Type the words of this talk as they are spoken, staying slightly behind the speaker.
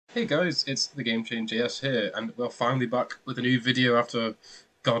Hey guys, it's the Game Change JS here, and we're finally back with a new video after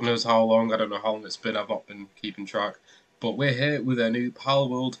God knows how long. I don't know how long it's been, I've not been keeping track. But we're here with a new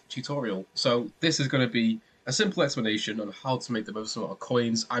Palworld tutorial. So this is going to be a simple explanation on how to make the most amount of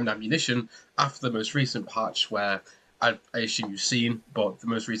coins and ammunition after the most recent patch where I assume you've seen, but the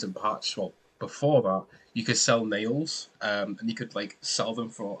most recent patch, well, before that, you could sell nails, and you could like sell them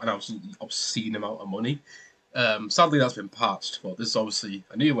for an absolutely obscene amount of money. Sadly, that's been patched, but this is obviously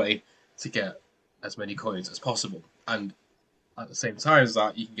a new way to get as many coins as possible. And at the same time as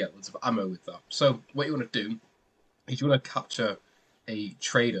that, you can get loads of ammo with that. So, what you want to do is you want to capture a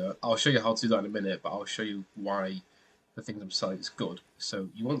trader. I'll show you how to do that in a minute, but I'll show you why the things I'm selling is good. So,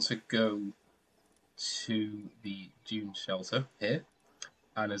 you want to go to the Dune shelter here,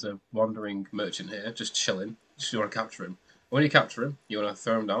 and there's a wandering merchant here just chilling. Just you want to capture him. When you capture him, you want to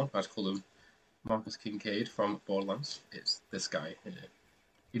throw him down. I'd call him Marcus Kincaid from Borderlands. It's this guy here.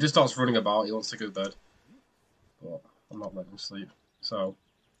 He just starts running about. He wants to go to bed, but I'm not letting him sleep. So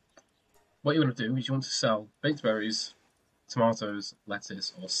what you want to do is you want to sell baked berries, tomatoes,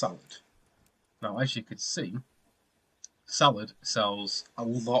 lettuce, or salad. Now, as you can see, salad sells a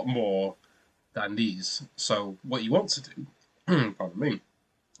lot more than these. So what you want to do, pardon me,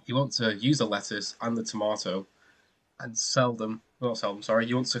 you want to use the lettuce and the tomato and sell them. Well, not sell them. Sorry,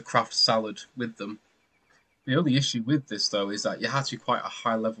 you want to craft salad with them. The only issue with this, though, is that you have to be quite a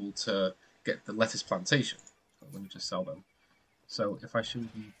high level to get the lettuce plantation. Let me just sell them. So if I show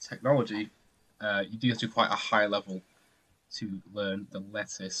you technology, you do have to be quite a high level to learn the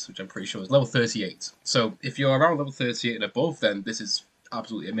lettuce, which I'm pretty sure is level 38. So if you're around level 38 and above, then this is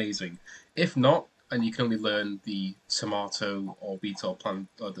absolutely amazing. If not, and you can only learn the tomato or beetle plant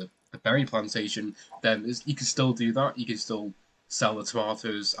or the berry plantation, then you can still do that. You can still sell the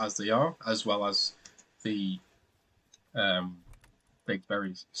tomatoes as they are, as well as the um, baked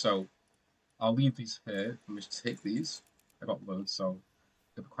berries. So I'll leave these here. Let me just take these. I got loads, so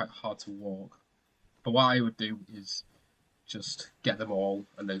it'll be quite hard to walk. But what I would do is just get them all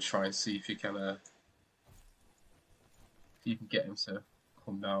and then try and see if you can get him to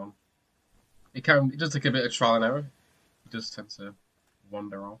come down. It does take a bit of trial and error. He does tend to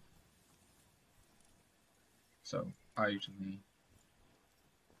wander off. So I usually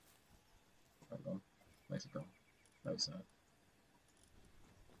hang on, where's it gone? No, it's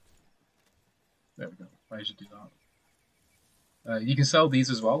there we go. I usually do that. You can sell these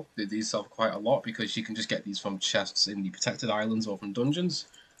as well. These sell quite a lot because you can just get these from chests in the protected islands or from dungeons.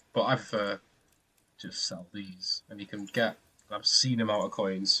 But I prefer just sell these, and you can get an obscene amount of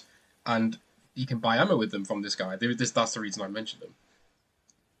coins, and you can buy ammo with them from this guy. That's the reason I mentioned them.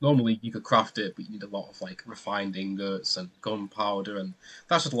 Normally you could craft it, but you need a lot of like refined ingots and gunpowder, and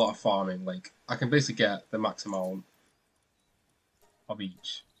that's just a lot of farming. Like I can basically get the max amount of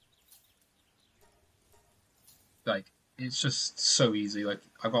each. Like it's just so easy. Like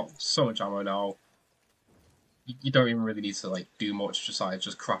I've got so much ammo now. You don't even really need to like do much besides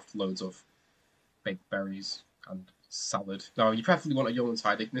just craft loads of baked berries and salad. Now you preferably want a young and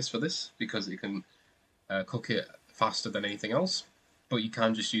tied Ignis for this because it can cook it faster than anything else, but you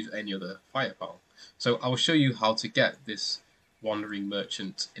can just use any other firepower. So I will show you how to get this wandering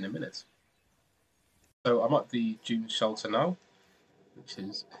merchant in a minute. So I'm at the Dune shelter now, which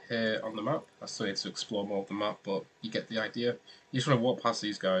is here on the map. I still need to explore more of the map, but you get the idea. You just want to walk past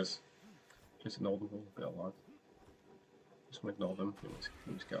these guys. Just ignore them, a bit of lag. Just want to ignore them. Let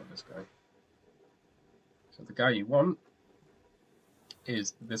me just get on this guy. So the guy you want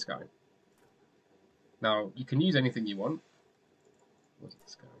is this guy. Now, you can use anything you want. What's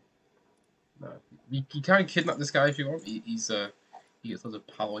this guy? No, you can kidnap this guy if you want. He gets lots of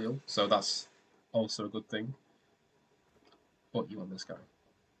palworld, so that's also a good thing. But you want this guy.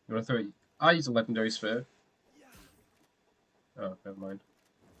 You want to throw it. I use a legendary sphere. Oh, never mind.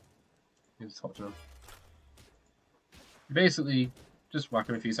 He's touching him. You basically just whack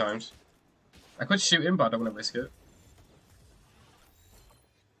him a few times. I could shoot him, but I don't want to risk it.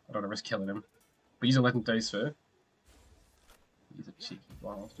 I don't want to risk killing him. But use a legendary sphere. He's a cheeky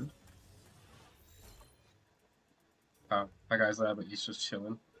bastard. Oh, that guy's there, but he's just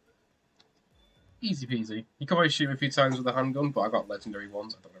chilling. Easy peasy. You can always shoot him a few times with a handgun, but I got legendary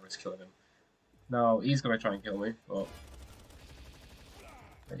ones. I don't want to risk killing him. Now, he's going to try and kill me, but...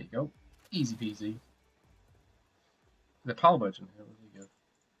 There you go. Easy peasy. The pal merchant here, there you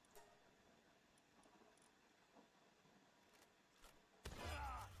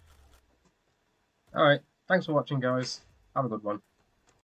go. Alright, thanks for watching, guys. Have a good one.